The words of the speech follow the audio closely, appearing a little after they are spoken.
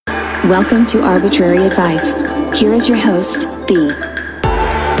Welcome to Arbitrary Advice. Here is your host, B.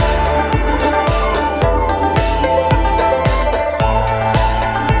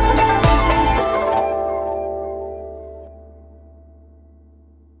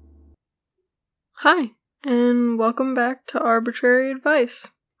 Hi, and welcome back to Arbitrary Advice.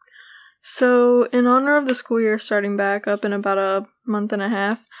 So, in honor of the school year starting back up in about a month and a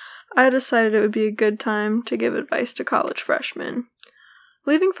half, I decided it would be a good time to give advice to college freshmen.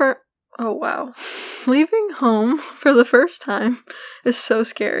 Leaving home for the first time is so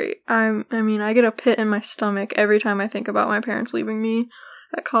scary. I get a pit in my stomach every time I think about my parents leaving me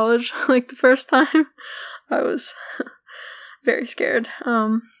at college. Like the first time, I was very scared.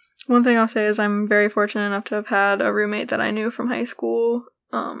 One thing I'll say is I'm very fortunate enough to have had a roommate that I knew from high school,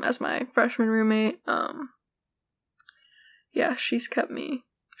 as my freshman roommate. Yeah, she's kept me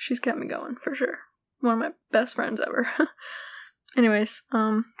going for sure. One of my best friends ever. Anyways,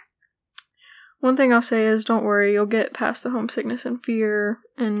 one thing I'll say is don't worry, you'll get past the homesickness and fear,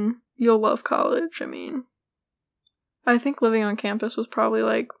 and you'll love college. I think living on campus was probably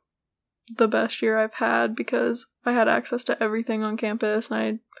like the best year I've had because I had access to everything on campus, and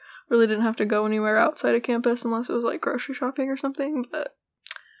I really didn't have to go anywhere outside of campus unless it was like grocery shopping or something. But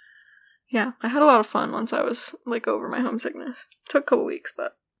yeah, I had a lot of fun once I was like over my homesickness. It took a couple weeks,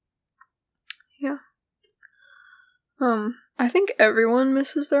 but yeah. I think everyone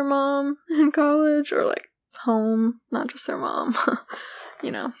misses their mom in college, or like home, not just their mom.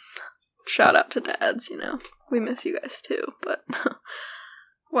 Shout out to dads, we miss you guys too, but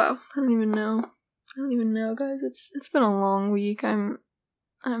wow, I don't even know, guys. It's been a long week.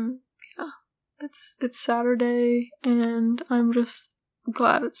 It's Saturday, and I'm just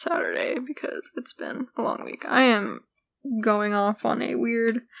glad it's Saturday because it's been a long week. I am going off on a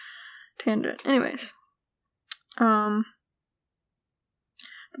weird tangent. Anyways,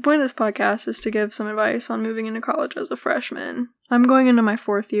 the point of this podcast is to give some advice on moving into college as a freshman. I'm going into my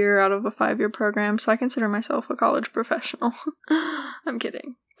 4th year out of a 5-year program, so I consider myself a college professional. I'm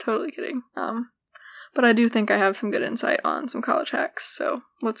kidding. Totally kidding. But I do think I have some good insight on some college hacks, so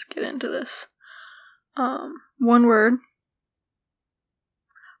let's get into this. One word.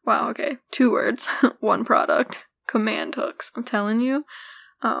 Wow, okay. 2 words. 1 product. Command hooks. I'm telling you.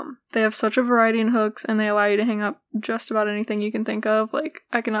 They have such a variety in hooks, and they allow you to hang up just about anything you can think of. Like,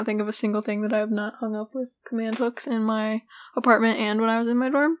 I cannot think of a single thing that I have not hung up with command hooks in my apartment and when I was in my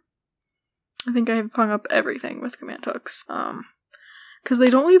dorm. I think I have hung up everything with command hooks. Because they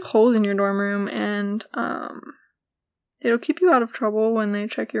don't leave holes in your dorm room, and, it'll keep you out of trouble when they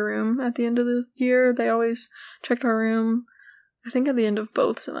check your room at the end of the year. They always checked our room, I think at the end of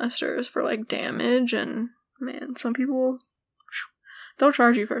both semesters, for, like, damage, and, man, some people, they'll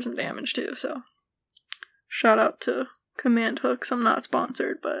charge you for some damage, too, so shout out to command hooks. I'm not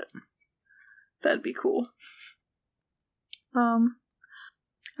sponsored, but that'd be cool. I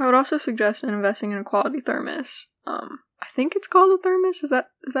would also suggest investing in a quality thermos. I think it's called a thermos. Is that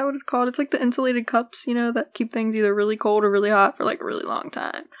what it's called? It's like the insulated cups, that keep things either really cold or really hot for like a really long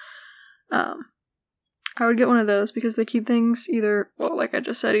time. I would get one of those because they keep things like I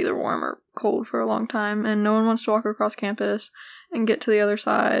just said, either warm or cold for a long time, and no one wants to walk across campus and get to the other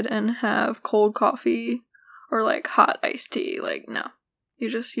side and have cold coffee or like hot iced tea. Like, no. You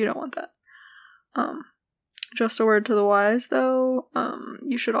don't want that. Just a word to the wise though,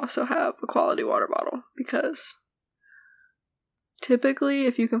 you should also have a quality water bottle, because typically,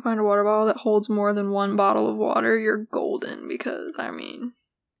 if you can find a water bottle that holds more than 1 bottle of water, you're golden, because,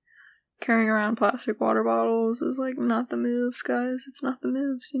 carrying around plastic water bottles is, like, not the moves, guys. It's not the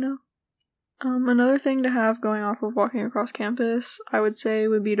moves, Another thing to have going off of walking across campus, I would say,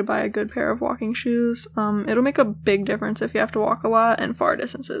 would be to buy a good pair of walking shoes. It'll make a big difference if you have to walk a lot and far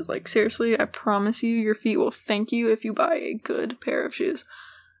distances. Like, seriously, I promise you, your feet will thank you if you buy a good pair of shoes.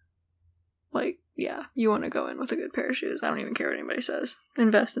 Like, yeah, you want to go in with a good pair of shoes. I don't even care what anybody says.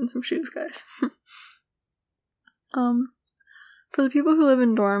 Invest in some shoes, guys. For the people who live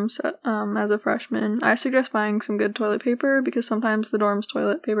in dorms, as a freshman, I suggest buying some good toilet paper, because sometimes the dorm's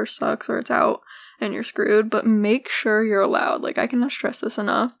toilet paper sucks or it's out and you're screwed, but make sure you're allowed. Like, I cannot stress this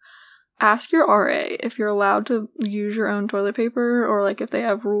enough. Ask your RA if you're allowed to use your own toilet paper, or like if they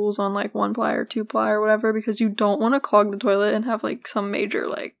have rules on like 1-ply or 2-ply or whatever, because you don't want to clog the toilet and have like some major,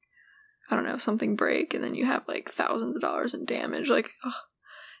 like, I don't know, something break, and then you have like thousands of dollars in damage. Like,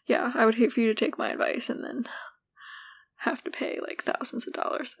 yeah, I would hate for you to take my advice and then have to pay like thousands of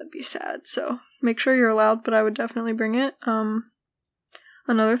dollars. That'd be sad. So make sure you're allowed, but I would definitely bring it.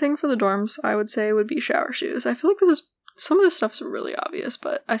 Another thing for the dorms, I would say, would be shower shoes. I feel like some of this stuff's really obvious,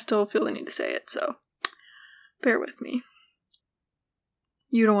 but I still feel the need to say it, so bear with me.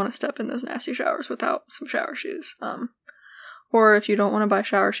 you don't want to step in those nasty showers without some shower shoes. Or if you don't want to buy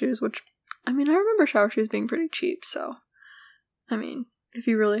shower shoes, which, I mean, I remember shower shoes being pretty cheap, so, I mean, if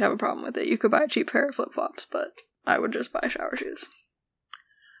you really have a problem with it, you could buy a cheap pair of flip-flops, but I would just buy shower shoes.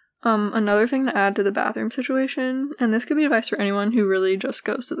 Another thing to add to the bathroom situation, and this could be advice for anyone who really just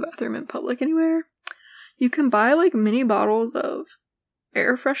goes to the bathroom in public anywhere, you can buy, like, mini bottles of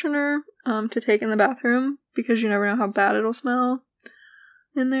air freshener, to take in the bathroom, because you never know how bad it'll smell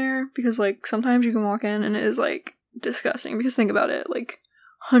in there, because, like, sometimes you can walk in and it is, like, disgusting, because think about it, like,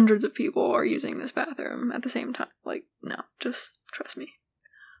 hundreds of people are using this bathroom at the same time. Like, no, just trust me.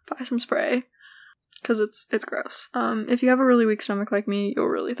 Buy some spray. Because it's gross. If you have a really weak stomach like me, you'll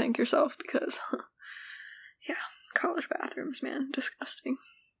really thank yourself because, yeah, college bathrooms, man, disgusting.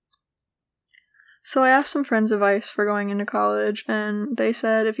 So I asked some friends advice for going into college, and they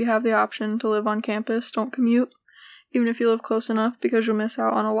said if you have the option to live on campus, don't commute, even if you live close enough, because you'll miss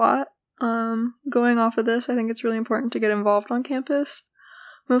out on a lot. Going off of this, I think it's really important to get involved on campus.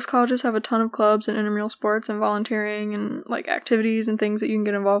 Most colleges have a ton of clubs and intramural sports and volunteering and, like, activities and things that you can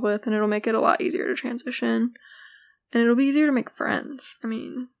get involved with, and it'll make it a lot easier to transition. And it'll be easier to make friends. I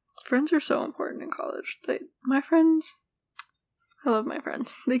mean, friends are so important in college. My friends, I love my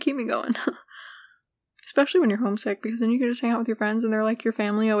friends. They keep me going. Especially when you're homesick, because then you can just hang out with your friends and they're like your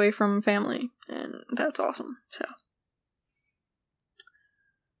family away from family. And that's awesome, so.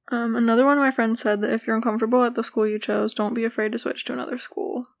 Another one of my friends said that if you're uncomfortable at the school you chose, don't be afraid to switch to another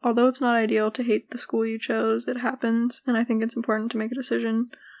school. Although it's not ideal to hate the school you chose, it happens, and I think it's important to make a decision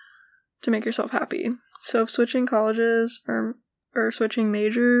to make yourself happy. So if switching colleges or switching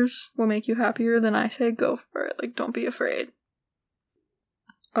majors will make you happier, then I say go for it. Like, don't be afraid.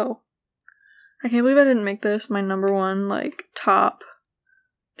 Oh. I can't believe I didn't make this my number one, like, top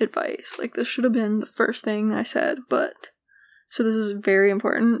advice. Like, this should have been the first thing I said, but... So this is very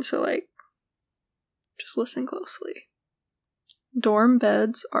important, so, like, just listen closely. Dorm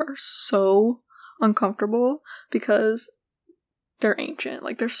beds are so uncomfortable because they're ancient,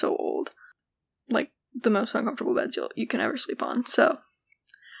 like, they're so old. Like, the most uncomfortable beds you can ever sleep on. So,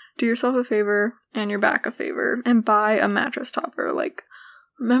 do yourself a favor and your back a favor and buy a mattress topper, like,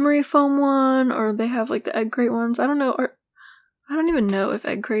 memory foam one, or they have, like, the egg crate ones. I don't know, or I don't even know if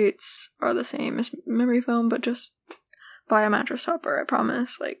egg crates are the same as memory foam, but just... buy a mattress topper, I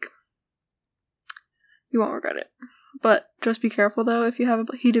promise. Like, you won't regret it. But just be careful, though, if you have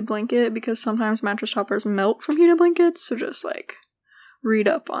a heated blanket, because sometimes mattress toppers melt from heated blankets, so just, like, read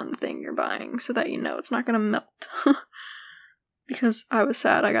up on the thing you're buying so that you know it's not gonna melt. Because I was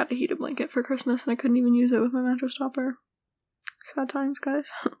sad I got a heated blanket for Christmas and I couldn't even use it with my mattress topper. Sad times,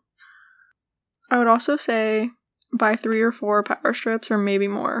 guys. I would also say buy 3 or 4 power strips, or maybe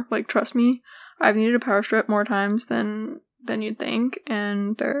more. Like, trust me, I've needed a power strip more times than you'd think,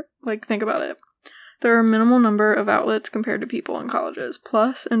 and they're, like, think about it. There are a minimal number of outlets compared to people in colleges.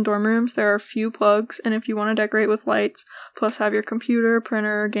 Plus, in dorm rooms, there are few plugs, and if you want to decorate with lights, plus have your computer,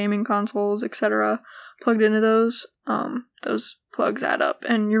 printer, gaming consoles, etc. plugged into those plugs add up,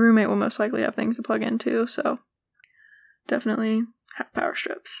 and your roommate will most likely have things to plug into, so definitely have power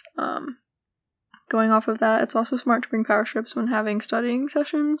strips. Going off of that, it's also smart to bring power strips when having studying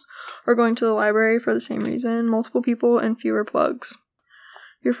sessions or going to the library for the same reason. Multiple people and fewer plugs.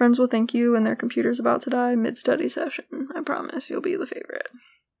 Your friends will thank you when their computer's about to die mid-study session. I promise you'll be the favorite.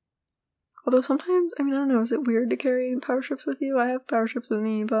 Although sometimes, I mean, I don't know, is it weird to carry power strips with you? I have power strips with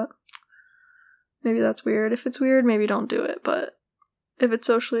me, but maybe that's weird. If it's weird, maybe don't do it, but if it's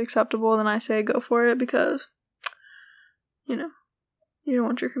socially acceptable, then I say go for it because, you know, you don't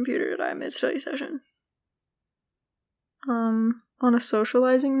want your computer to die mid-study session. On a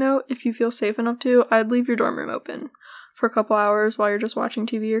socializing note, if you feel safe enough to, I'd leave your dorm room open for a couple hours while you're just watching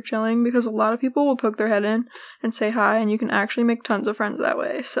TV or chilling, because a lot of people will poke their head in and say hi, and you can actually make tons of friends that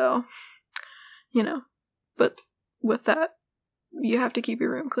way, so, you know. But with that, you have to keep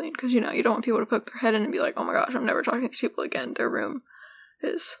your room clean, because, you know, you don't want people to poke their head in and be like, oh my gosh, I'm never talking to these people again. Their room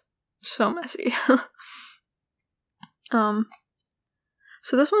is so messy.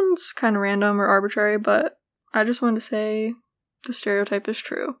 So this one's kind of random or arbitrary, but I just wanted to say the stereotype is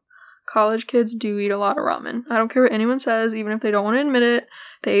true. College kids do eat a lot of ramen. I don't care what anyone says, even if they don't want to admit it,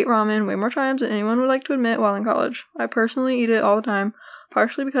 they ate ramen way more times than anyone would like to admit while in college. I personally eat it all the time,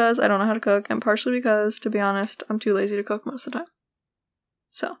 partially because I don't know how to cook, and partially because, to be honest, I'm too lazy to cook most of the time.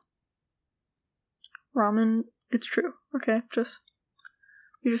 So, ramen, it's true, okay?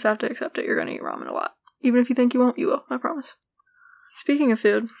 You just have to accept it. You're gonna eat ramen a lot. Even if you think you won't, you will, I promise. Speaking of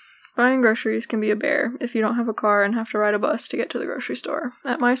food, Buying groceries can be a bear if you don't have a car and have to ride a bus to get to the grocery store.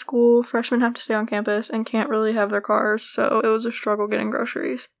 At my school, freshmen have to stay on campus and can't really have their cars, so it was a struggle getting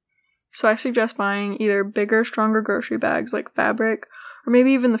groceries. So I suggest buying either bigger, stronger grocery bags like fabric, or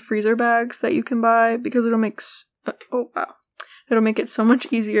maybe even the freezer bags that you can buy, because it'll make it so much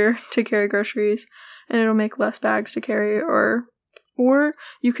easier to carry groceries, and it'll make less bags to carry, or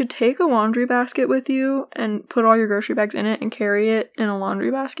you could take a laundry basket with you and put all your grocery bags in it and carry it in a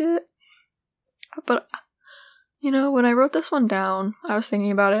laundry basket. But, when I wrote this one down, I was thinking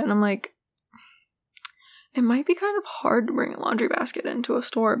about it, and I'm like, it might be kind of hard to bring a laundry basket into a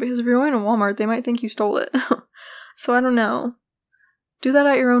store, because if you're going to Walmart, they might think you stole it. So I don't know. Do that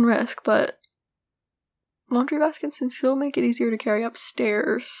at your own risk, but laundry baskets can still make it easier to carry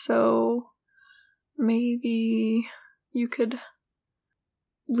upstairs, so maybe you could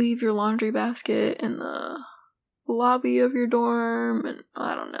leave your laundry basket in the lobby of your dorm, and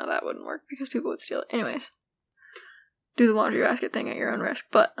I don't know, that wouldn't work because people would steal it. Anyways, do the laundry basket thing at your own risk,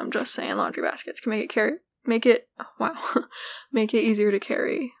 but I'm just saying laundry baskets can make it easier to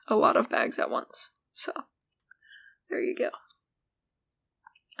carry a lot of bags at once. So, there you go.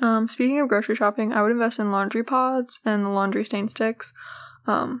 Speaking of grocery shopping, I would invest in laundry pods and the laundry stain sticks.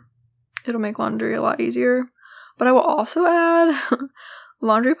 It'll make laundry a lot easier. But I will also add,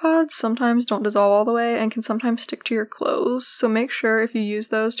 laundry pods sometimes don't dissolve all the way and can sometimes stick to your clothes, so make sure if you use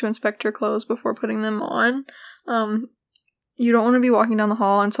those to inspect your clothes before putting them on. You don't want to be walking down the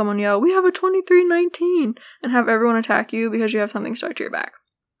hall and someone yell, "We have a 2319!" and have everyone attack you because you have something stuck to your back.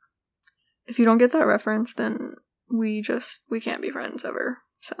 If you don't get that reference, then we can't be friends ever.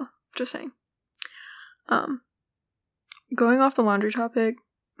 So, just saying. Going off the laundry topic,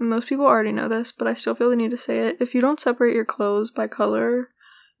 most people already know this, but I still feel the need to say it. If you don't separate your clothes by color,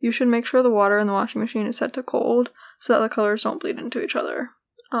 you should make sure the water in the washing machine is set to cold so that the colors don't bleed into each other.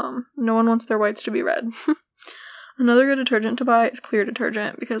 No one wants their whites to be red. Another good detergent to buy is clear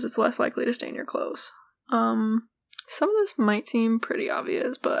detergent because it's less likely to stain your clothes. Some of this might seem pretty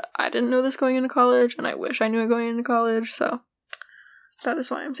obvious, but I didn't know this going into college, and I wish I knew it going into college, so that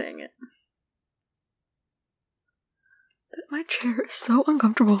is why I'm saying it. My chair is so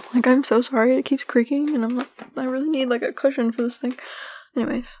uncomfortable. Like, I'm so sorry it keeps creaking, and I really need, like, a cushion for this thing.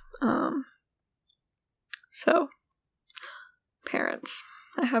 Anyways, so, parents.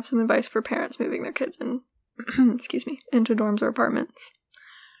 I have some advice for parents moving their kids in, into dorms or apartments.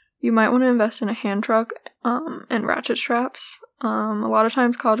 You might want to invest in a hand truck, and ratchet straps. A lot of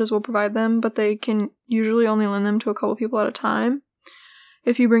times colleges will provide them, but they can usually only lend them to a couple people at a time.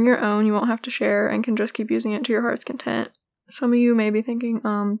 If you bring your own, you won't have to share and can just keep using it to your heart's content. Some of you may be thinking,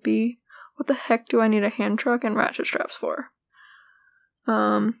 B, what the heck do I need a hand truck and ratchet straps for?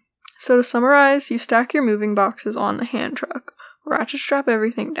 So to summarize, you stack your moving boxes on the hand truck, ratchet strap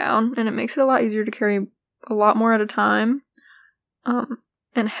everything down, and it makes it a lot easier to carry a lot more at a time,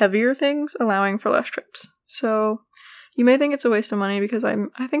 and heavier things, allowing for less trips. So you may think it's a waste of money because I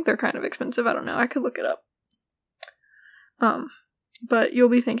think they're kind of expensive. I don't know. I could look it up. But you'll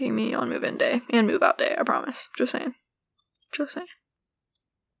be thanking me on move-in day and move-out day, I promise. Just saying.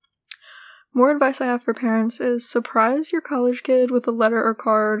 More advice I have for parents is surprise your college kid with a letter or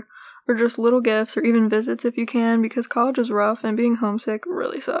card, or just little gifts, or even visits if you can, because college is rough and being homesick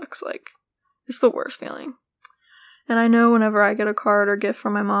really sucks. Like, it's the worst feeling. And I know whenever I get a card or gift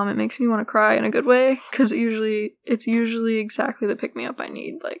from my mom, it makes me want to cry in a good way, because it's usually exactly the pick-me-up I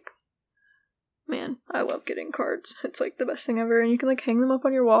need. Like, man, I love getting cards. It's like the best thing ever, and you can like hang them up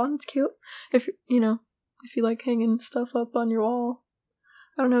on your wall, and it's cute. If you like hanging stuff up on your wall.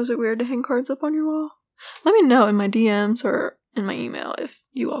 I don't know, is it weird to hang cards up on your wall? Let me know in my DMs or in my email if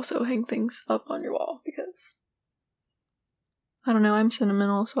you also hang things up on your wall, because I don't know, I'm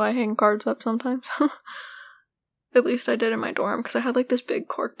sentimental, so I hang cards up sometimes. At least I did in my dorm, because I had like this big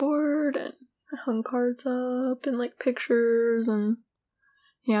corkboard, and I hung cards up, and like pictures, and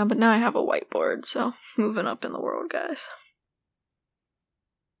yeah, but now I have a whiteboard, so moving up in the world, guys.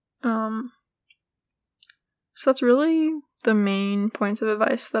 So that's really the main points of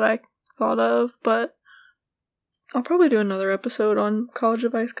advice that I thought of, but I'll probably do another episode on college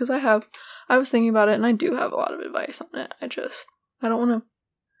advice, because I was thinking about it, and I do have a lot of advice on it. I don't want to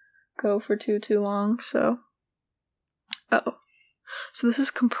go for too long, so. So this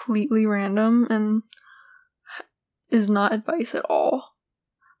is completely random, and is not advice at all,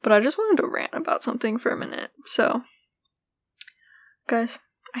 but I just wanted to rant about something for a minute. So, guys,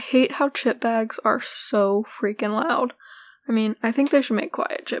 I hate how chip bags are so freaking loud. I mean, I think they should make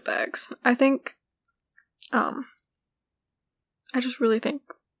quiet chip bags. I just really think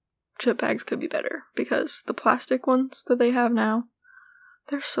chip bags could be better, because the plastic ones that they have now,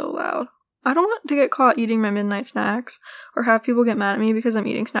 They're so loud. I don't want to get caught eating my midnight snacks or have people get mad at me because I'm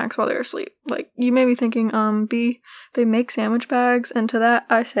eating snacks while they're asleep. Like, you may be thinking, B, they make sandwich bags, and to that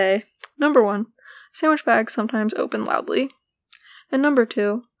I say, number 1, sandwich bags sometimes open loudly. And number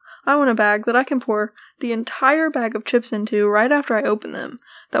 2, I want a bag that I can pour the entire bag of chips into right after I open them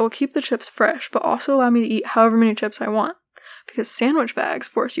that will keep the chips fresh, but also allow me to eat however many chips I want. Because sandwich bags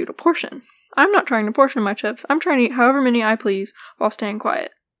force you to portion. I'm not trying to portion my chips, I'm trying to eat however many I please while staying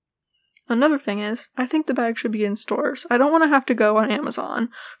quiet. Another thing is, I think the bag should be in stores. I don't want to have to go on Amazon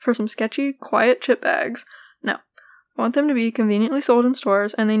for some sketchy, quiet chip bags. No. I want them to be conveniently sold in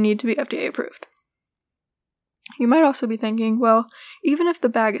stores, and they need to be FDA approved. You might also be thinking, well, even if the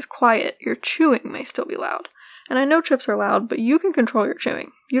bag is quiet, your chewing may still be loud. And I know chips are loud, but you can control your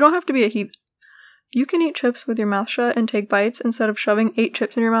chewing. You don't have to be a heathen. You can eat chips with your mouth shut and take bites instead of shoving 8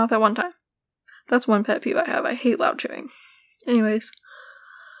 chips in your mouth at one time. That's one pet peeve I have. I hate loud chewing. Anyways.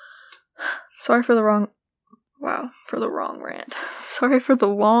 Sorry for the long rant. Sorry for the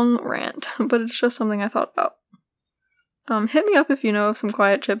long rant, but it's just something I thought about. Hit me up if you know of some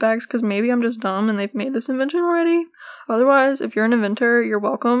quiet chip bags, because maybe I'm just dumb and they've made this invention already. Otherwise, if you're an inventor, you're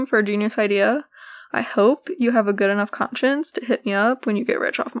welcome for a genius idea. I hope you have a good enough conscience to hit me up when you get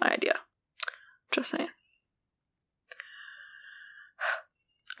rich off my idea. Just saying.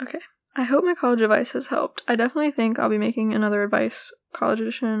 Okay. I hope my college advice has helped. I definitely think I'll be making another advice college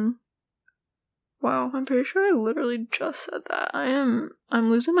edition. Wow, I'm pretty sure I literally just said that. I'm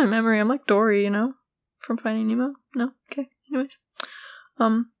losing my memory. I'm like Dory, from Finding Nemo. No? Okay. Anyways.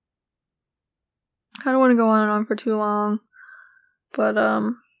 I don't want to go on and on for too long. But,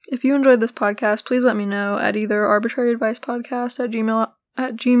 if you enjoyed this podcast, please let me know at either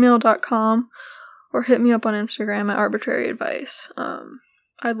arbitraryadvicepodcast@gmail.com or hit me up on Instagram at arbitraryadvice.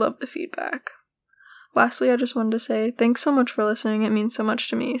 I'd love the feedback. Lastly, I just wanted to say thanks so much for listening. It means so much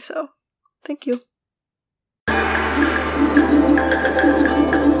to me, so thank you.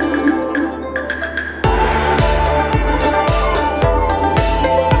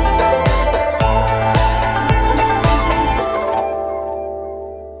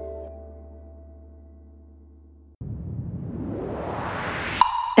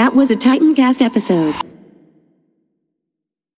 That was a Titancast episode.